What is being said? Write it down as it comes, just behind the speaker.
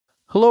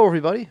Hello,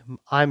 everybody.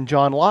 I'm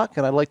John Locke,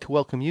 and I'd like to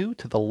welcome you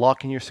to the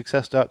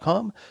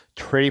LockeInYourSuccess.com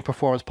Trading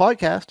Performance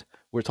Podcast,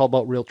 where it's all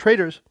about real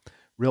traders,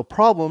 real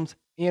problems,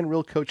 and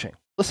real coaching.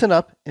 Listen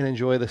up and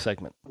enjoy the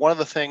segment. One of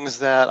the things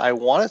that I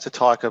wanted to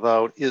talk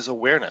about is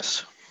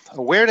awareness.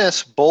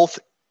 Awareness both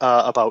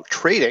about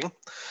trading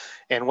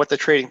and what the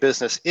trading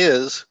business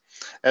is,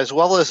 as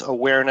well as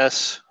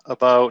awareness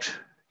about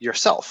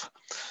yourself.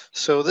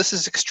 So this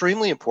is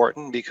extremely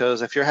important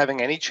because if you're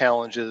having any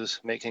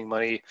challenges making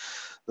money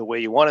the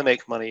way you want to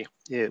make money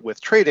with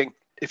trading,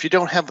 if you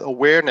don't have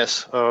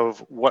awareness of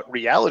what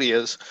reality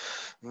is,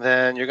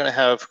 then you're going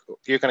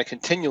to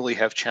continually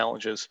have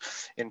challenges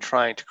in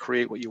trying to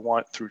create what you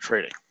want through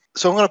trading.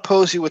 So I'm going to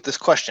pose you with this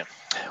question.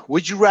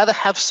 Would you rather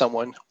have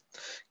someone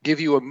give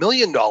you $1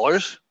 million,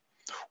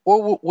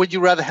 or would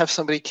you rather have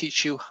somebody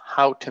teach you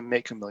how to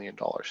make $1 million?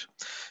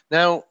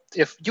 Now,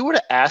 if you were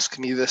to ask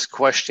me this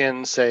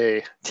question,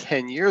 say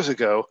 10 years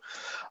ago,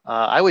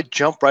 I would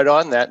jump right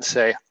on that and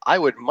say, I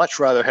would much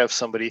rather have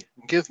somebody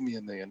give me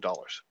 $1 million,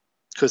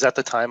 because at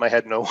the time I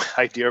had no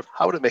idea of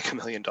how to make $1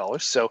 million.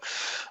 So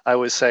I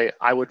would say,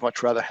 I would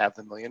much rather have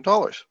the $1 million.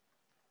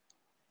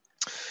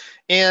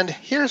 And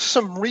here's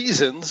some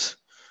reasons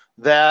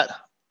that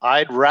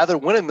I'd rather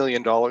win $1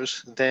 million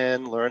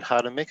than learn how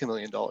to make $1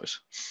 million.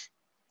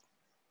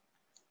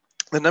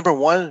 The number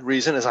one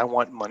reason is I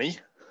want money.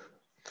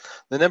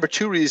 The number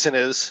two reason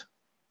is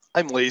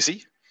I'm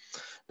lazy.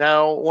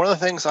 Now, one of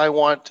the things I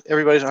want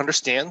everybody to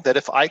understand that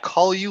if I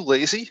call you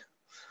lazy,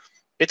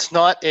 it's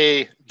not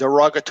a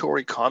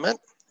derogatory comment.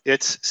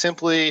 It's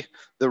simply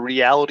the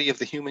reality of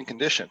the human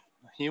condition.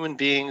 Human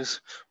beings,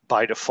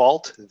 by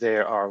default, they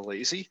are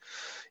lazy.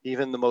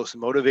 Even the most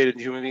motivated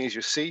human beings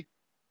you see,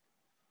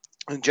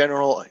 in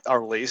general,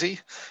 are lazy.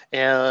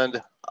 And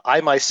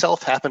I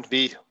myself happen to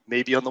be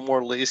maybe on the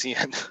more lazy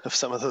end of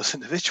some of those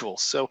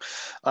individuals. So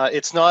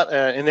it's not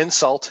an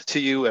insult to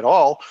you at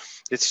all.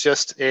 It's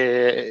just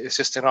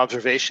an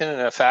observation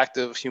and a fact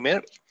of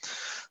humanity.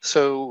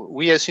 So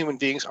we as human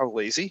beings are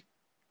lazy.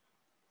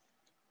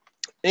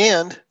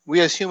 And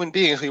we as human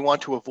beings, we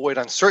want to avoid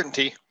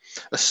uncertainty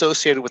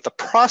associated with the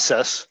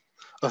process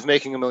of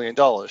making $1 million.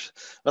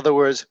 In other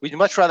words, we'd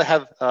much rather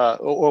have,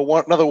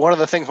 one of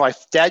the things my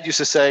dad used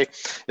to say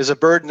is a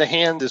bird in the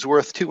hand is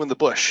worth two in the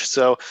bush.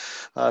 So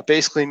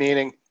basically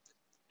meaning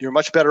you're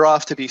much better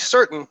off to be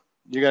certain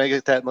you're going to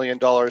get that $1 million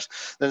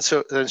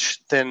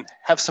than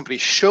have somebody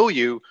show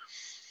you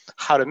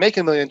how to make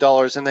 $1 million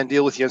and then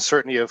deal with the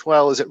uncertainty of,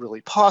 well, is it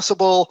really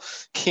possible?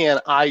 Can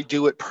I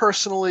do it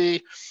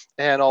personally?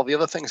 And all the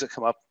other things that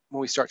come up when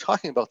we start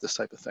talking about this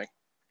type of thing.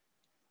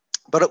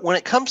 But when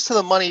it comes to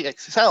the money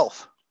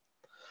itself,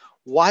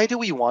 why do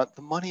we want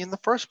the money in the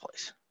first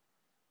place?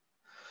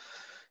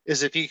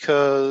 Is it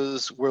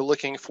because we're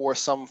looking for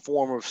some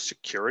form of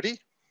security?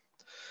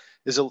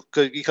 Is it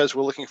because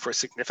we're looking for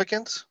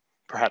significance,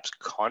 perhaps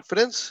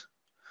confidence,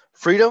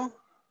 freedom?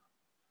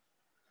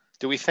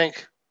 Do we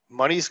think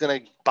money is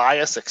going to buy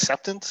us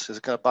acceptance? Is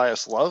it going to buy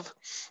us love?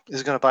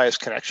 Is it going to buy us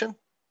connection?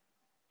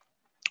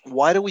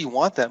 Why do we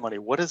want that money?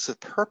 What is the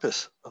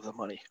purpose of the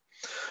money?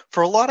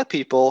 For a lot of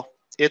people,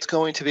 it's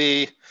going to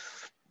be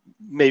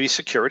maybe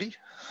security,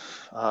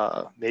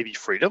 maybe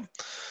freedom,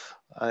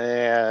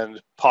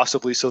 and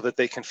possibly so that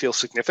they can feel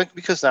significant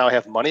because now I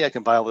have money, I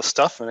can buy all this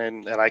stuff,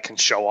 and I can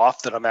show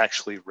off that I'm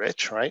actually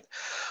rich, right?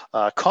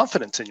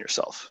 Confidence in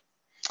yourself.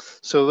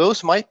 So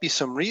those might be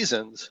some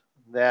reasons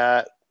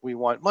that we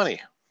want money.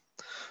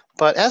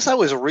 But as I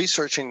was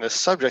researching this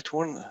subject,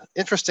 one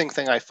interesting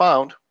thing I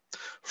found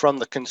from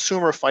the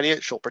Consumer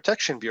Financial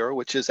Protection Bureau,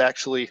 which is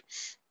actually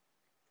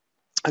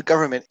a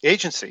government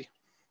agency,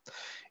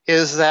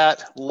 is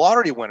that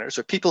lottery winners,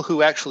 or people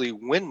who actually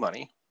win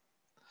money,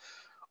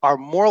 are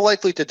more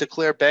likely to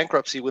declare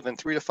bankruptcy within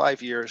 3 to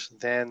 5 years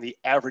than the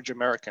average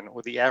American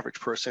or the average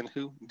person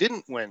who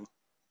didn't win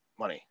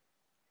money.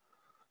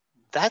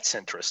 That's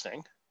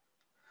interesting.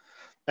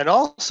 And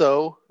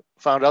also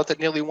found out that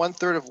nearly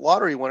 1/3 of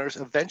lottery winners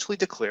eventually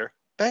declare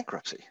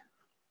bankruptcy.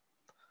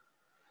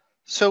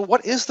 So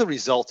what is the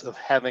result of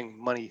having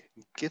money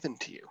given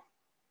to you?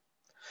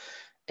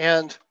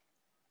 And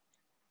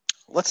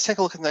let's take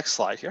a look at the next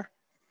slide here.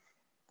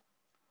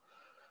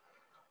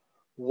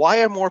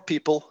 Why are more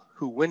people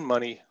who win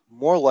money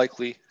more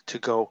likely to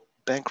go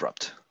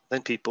bankrupt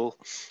than people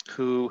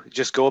who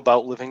just go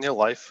about living their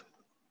life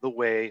the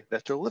way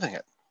that they're living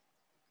it?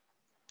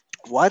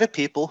 Why do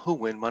people who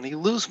win money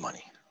lose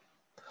money?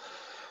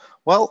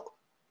 Well,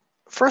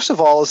 first of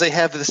all, is they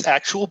have this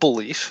actual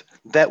belief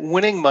that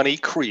winning money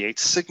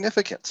creates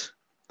significance.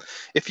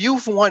 If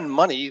you've won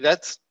money,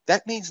 that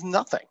means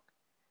nothing.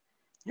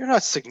 You're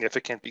not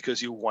significant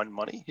because you won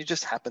money. You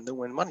just happen to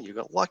win money. You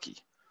got lucky.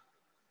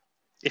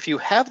 If you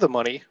have the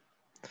money,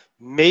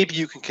 maybe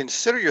you can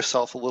consider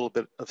yourself a little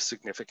bit of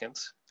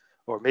significance,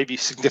 or maybe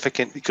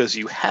significant because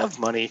you have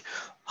money.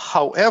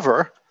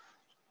 However,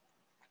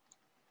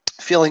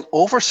 feeling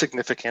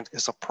over-significant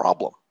is a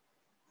problem,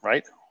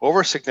 right?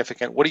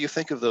 Over-significant, what do you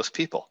think of those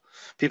people?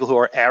 People who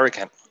are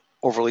arrogant,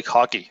 overly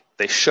cocky.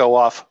 They show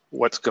off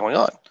what's going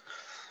on.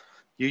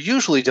 You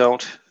usually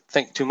don't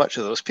think too much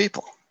of those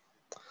people.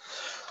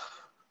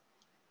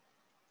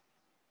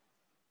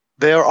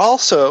 They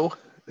also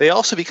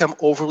become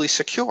overly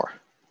secure.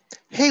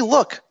 Hey,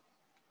 look,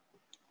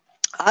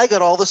 I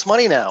got all this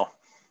money now.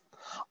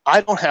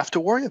 I don't have to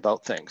worry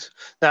about things.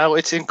 Now,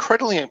 it's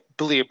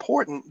incredibly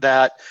important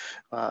that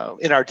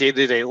in our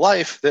day-to-day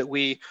life that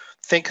we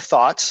think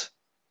thoughts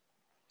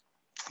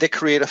that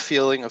create a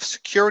feeling of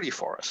security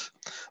for us.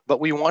 But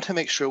we want to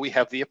make sure we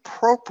have the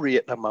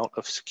appropriate amount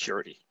of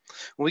security.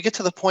 When we get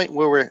to the point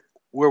where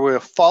we're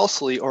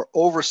falsely or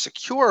over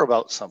secure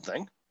about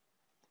something,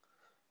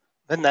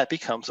 then that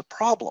becomes a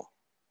problem.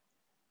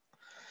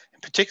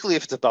 And particularly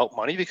if it's about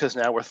money, because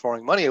now we're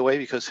throwing money away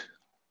because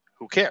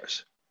who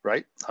cares,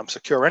 right? I'm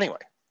secure anyway.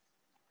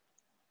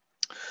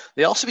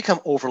 They also become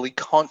overly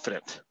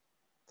confident.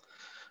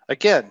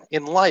 Again,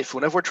 in life,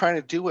 whenever we're trying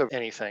to do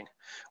anything,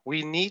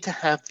 we need to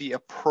have the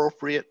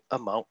appropriate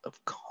amount of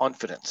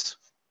confidence.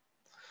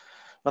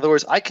 In other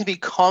words, I can be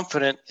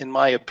confident in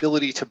my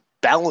ability to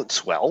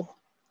balance well,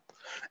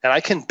 and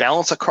I can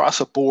balance across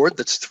a board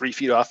that's 3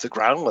 feet off the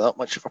ground without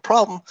much of a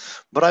problem,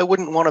 but I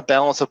wouldn't want to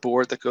balance a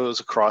board that goes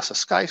across a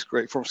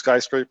skyscraper, from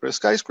skyscraper to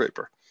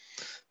skyscraper,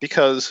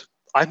 because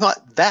I'm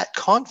not that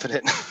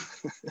confident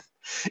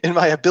in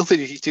my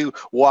ability to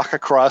walk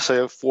across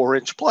a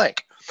 4-inch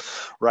plank,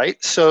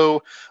 right?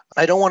 So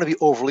I don't want to be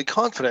overly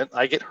confident.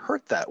 I get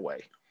hurt that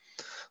way.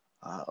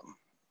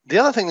 The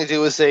other thing they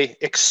do is they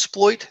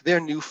exploit their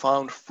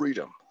newfound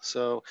freedom.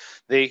 So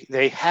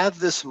they have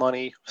this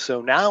money.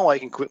 So now I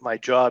can quit my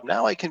job.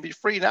 Now I can be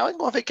free. Now I can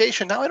go on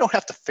vacation. Now I don't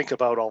have to think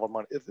about all the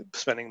money,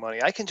 spending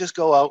money. I can just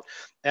go out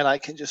and I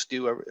can just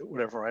do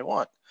whatever I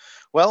want.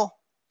 Well,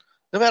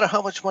 no matter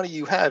how much money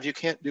you have, you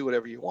can't do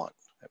whatever you want.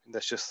 I mean,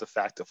 that's just the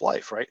fact of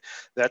life, right?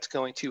 That's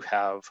going to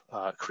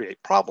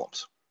create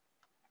problems.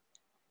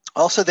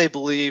 Also, they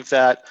believe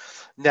that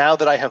now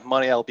that I have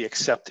money, I'll be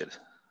accepted.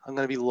 I'm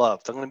going to be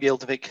loved. I'm going to be able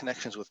to make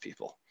connections with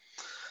people.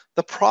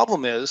 The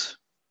problem is,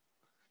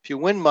 if you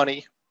win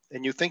money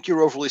and you think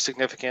you're overly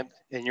significant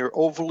and you're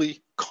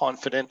overly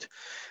confident,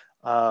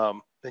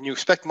 and you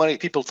expect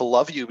people to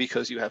love you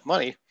because you have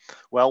money,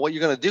 well, what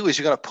you're going to do is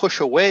you're going to push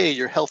away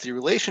your healthy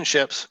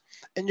relationships,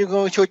 and you're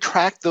going to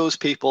attract those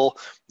people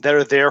that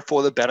are there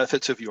for the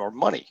benefits of your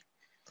money,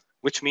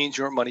 which means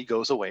your money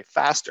goes away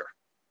faster.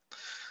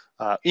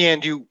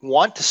 And you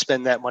want to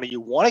spend that money.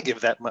 You want to give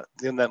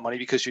them that money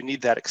because you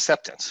need that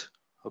acceptance.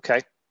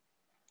 Okay.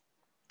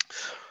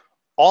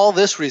 All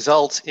this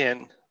results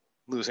in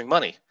losing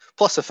money,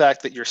 plus the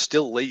fact that you're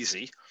still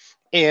lazy.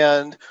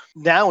 And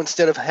now,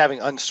 instead of having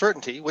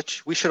uncertainty,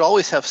 which we should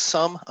always have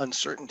some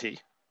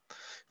uncertainty,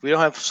 if we don't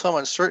have some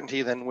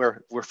uncertainty, then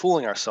we're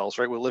fooling ourselves,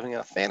 right? We're living in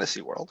a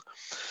fantasy world.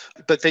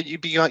 But then you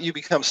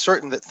become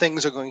certain that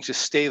things are going to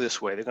stay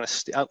this way. They're going to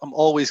stay. I'm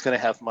always going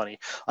to have money.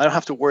 I don't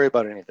have to worry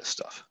about any of this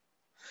stuff.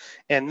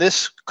 And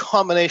this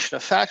combination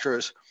of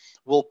factors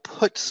will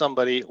put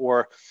somebody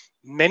or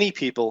many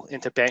people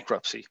into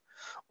bankruptcy.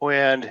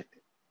 And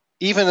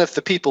even if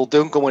the people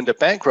don't go into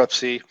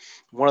bankruptcy,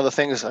 one of the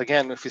things,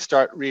 again, if you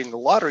start reading the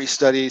lottery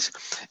studies,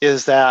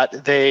 is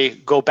that they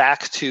go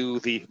back to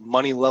the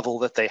money level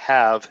that they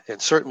have,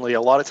 and certainly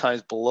a lot of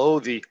times below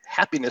the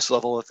happiness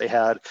level that they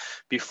had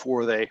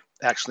before they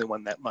actually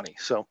won that money.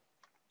 So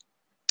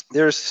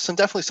there's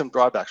definitely some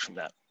drawbacks from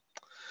that.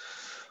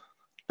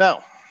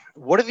 Now,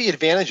 what are the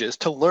advantages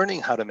to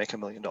learning how to make $1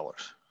 million?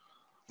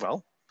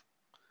 Well,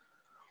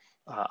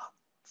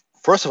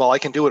 first of all, I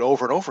can do it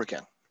over and over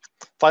again.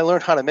 If I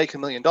learn how to make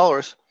 $1 million,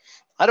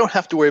 I don't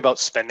have to worry about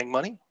spending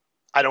money.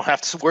 I don't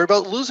have to worry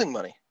about losing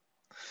money.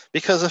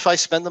 Because if I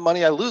spend the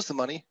money, I lose the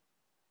money,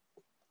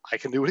 I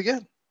can do it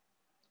again.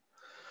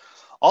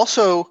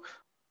 Also,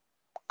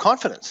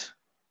 confidence.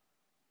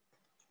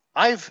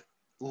 I've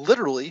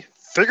literally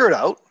figured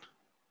out,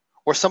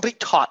 or somebody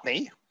taught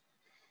me,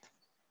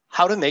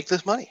 how to make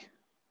this money.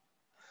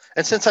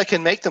 And since I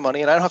can make the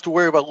money and I don't have to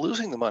worry about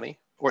losing the money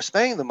or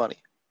spending the money,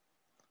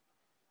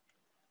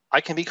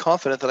 I can be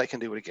confident that I can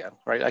do it again,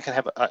 right? I can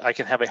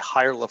have a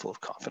higher level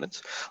of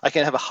confidence. I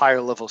can have a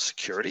higher level of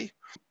security.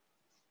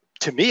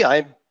 To me,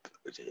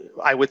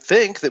 I would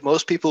think that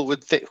most people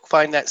would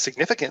find that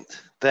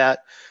significant, that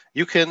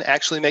you can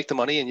actually make the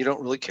money and you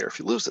don't really care if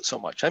you lose it so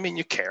much. I mean,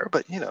 you care,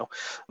 but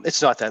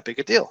it's not that big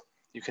a deal.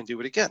 You can do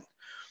it again.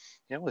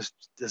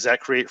 Does that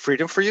create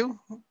freedom for you?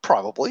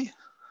 Probably.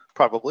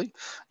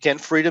 Again,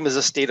 freedom is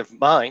a state of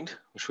mind,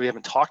 which we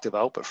haven't talked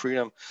about, but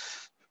freedom,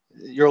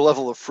 your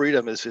level of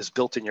freedom is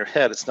built in your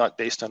head. It's not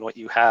based on what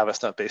you have.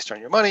 It's not based on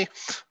your money,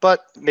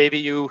 but maybe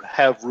you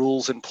have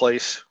rules in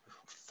place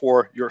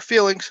for your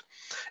feelings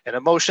and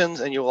emotions,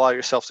 and you allow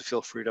yourself to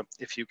feel freedom.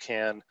 If you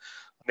can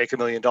make $1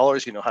 million,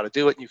 you know how to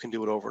do it, and you can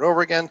do it over and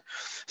over again.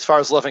 As far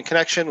as love and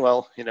connection,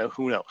 well,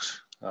 who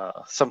knows?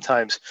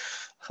 Sometimes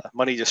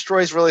money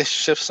destroys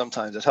relationships.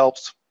 Sometimes it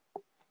helps.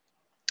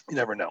 You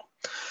never know.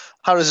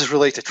 How does this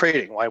relate to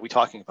trading? Why are we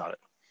talking about it?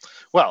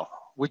 Well,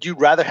 would you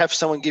rather have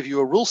someone give you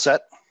a rule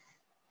set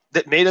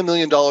that made $1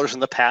 million in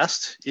the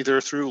past,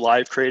 either through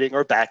live trading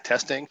or back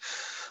testing?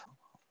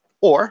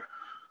 Or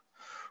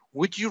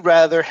Would you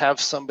rather have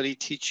somebody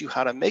teach you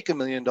how to make $1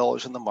 million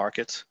in the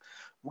markets,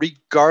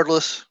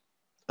 regardless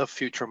of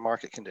future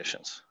market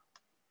conditions?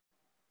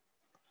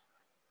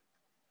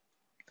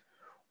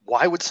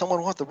 Why would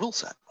someone want the rule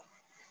set?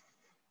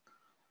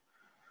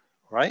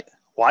 Right?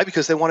 Why?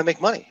 Because they want to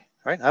make money,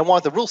 right? I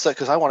want the rule set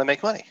because I want to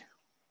make money.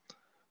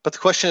 But the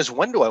question is,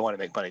 when do I want to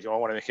make money? Do I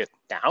want to make it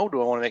now?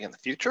 Do I want to make it in the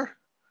future?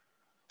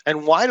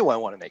 And why do I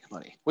want to make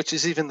money? Which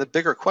is even the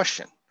bigger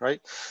question, right?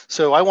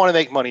 So I want to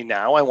make money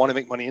now. I want to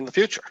make money in the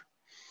future.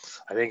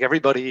 I think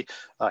everybody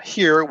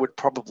here would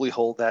probably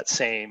hold that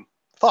same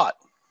thought.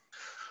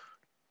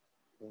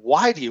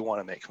 Why do you want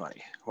to make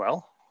money?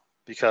 Well,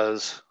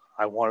 because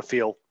I want to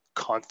feel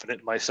confident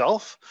in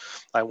myself.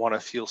 I want to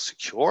feel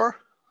secure.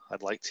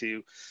 I'd like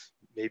to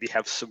maybe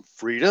have some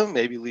freedom,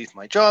 maybe leave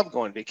my job,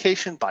 go on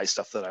vacation, buy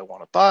stuff that I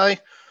want to buy.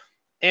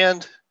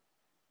 And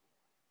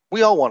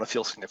we all want to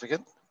feel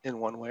significant in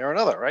one way or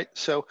another, right?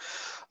 So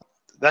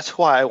that's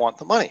why I want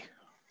the money.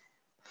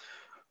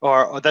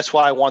 Or that's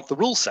why I want the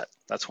rule set.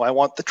 That's why I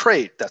want the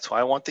trade. That's why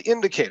I want the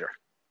indicator.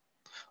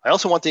 I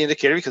also want the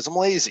indicator because I'm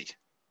lazy.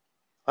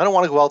 I don't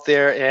want to go out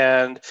there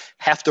and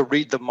have to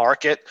read the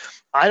market.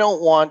 I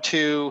don't want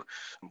to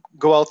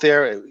go out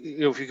there,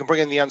 if you can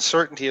bring in the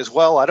uncertainty as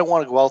well, I don't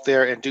want to go out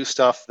there and do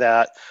stuff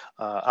that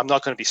I'm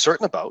not going to be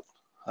certain about.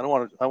 I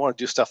want to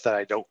do stuff that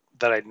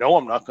I know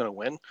I'm not going to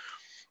win.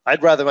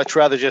 I'd much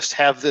rather just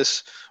have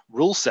this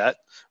rule set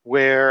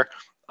where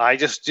I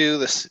just do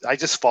this, I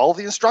just follow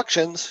the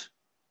instructions,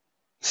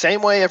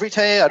 same way every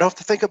day. I don't have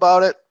to think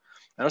about it.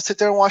 I don't sit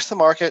there and watch the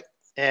market,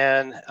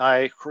 and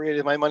I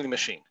created my money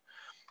machine.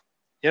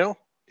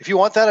 If you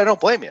want that, I don't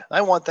blame you.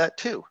 I want that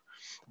too.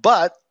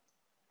 But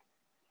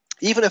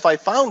even if I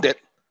found it,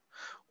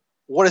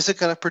 what is it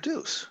going to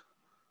produce?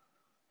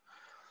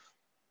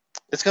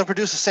 It's going to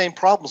produce the same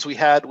problems we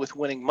had with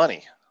winning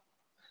money.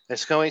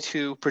 It's going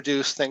to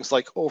produce things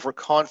like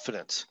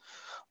overconfidence.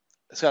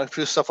 It's going to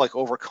produce stuff like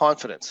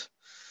overconfidence,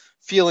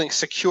 feeling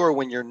secure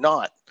when you're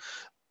not,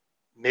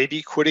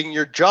 maybe quitting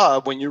your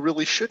job when you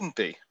really shouldn't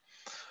be,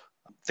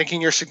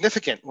 thinking you're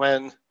significant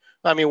when,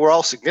 we're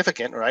all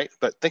significant, right?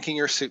 But thinking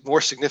you're more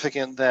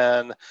significant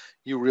than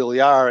you really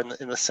are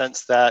in the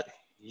sense that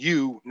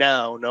you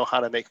now know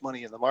how to make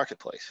money in the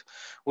marketplace,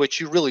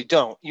 which you really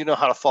don't. You know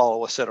how to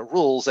follow a set of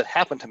rules that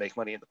happen to make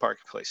money in the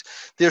marketplace.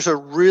 There's a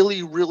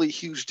really, really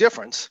huge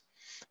difference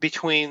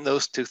between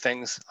those two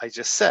things I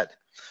just said.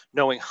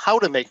 Knowing how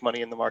to make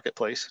money in the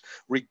marketplace,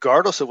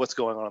 regardless of what's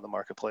going on in the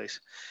marketplace,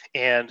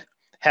 and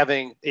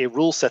having a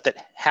rule set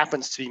that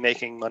happens to be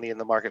making money in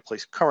the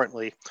marketplace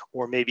currently,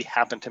 or maybe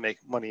happen to make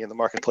money in the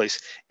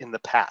marketplace in the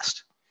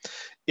past.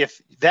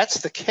 If that's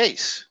the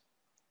case,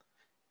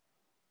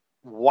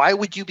 why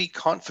would you be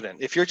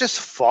confident? If you're just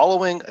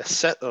following a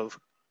set of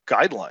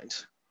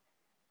guidelines,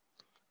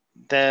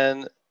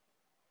 then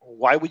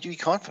why would you be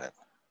confident?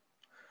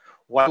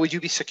 Why would you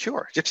be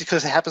secure? Just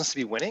because it happens to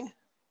be winning?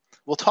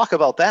 We'll talk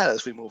about that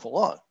as we move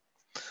along.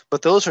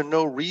 But those are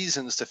no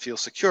reasons to feel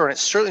secure. And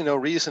it's certainly no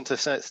reason to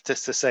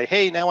say,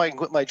 hey, now I can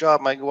quit my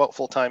job and I can go out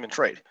full time and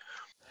trade.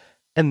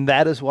 And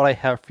that is what I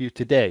have for you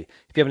today.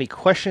 If you have any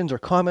questions or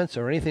comments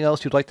or anything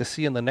else you'd like to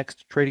see in the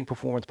next Trading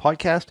Performance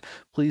podcast,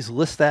 please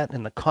list that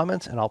in the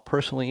comments and I'll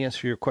personally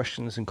answer your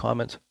questions and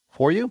comments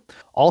for you.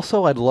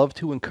 Also, I'd love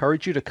to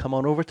encourage you to come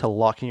on over to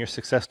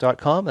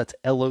lockeinyoursuccess.com. That's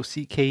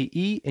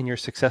LOCKE in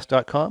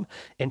yoursuccess.com,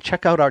 and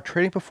check out our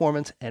Trading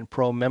Performance and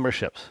Pro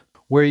memberships,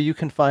 where you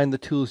can find the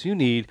tools you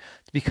need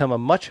to become a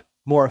much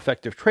more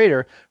effective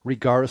trader,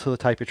 regardless of the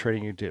type of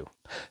trading you do.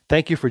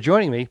 Thank you for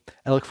joining me.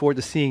 I look forward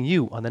to seeing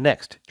you on the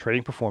next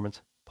Trading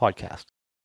Performance podcast.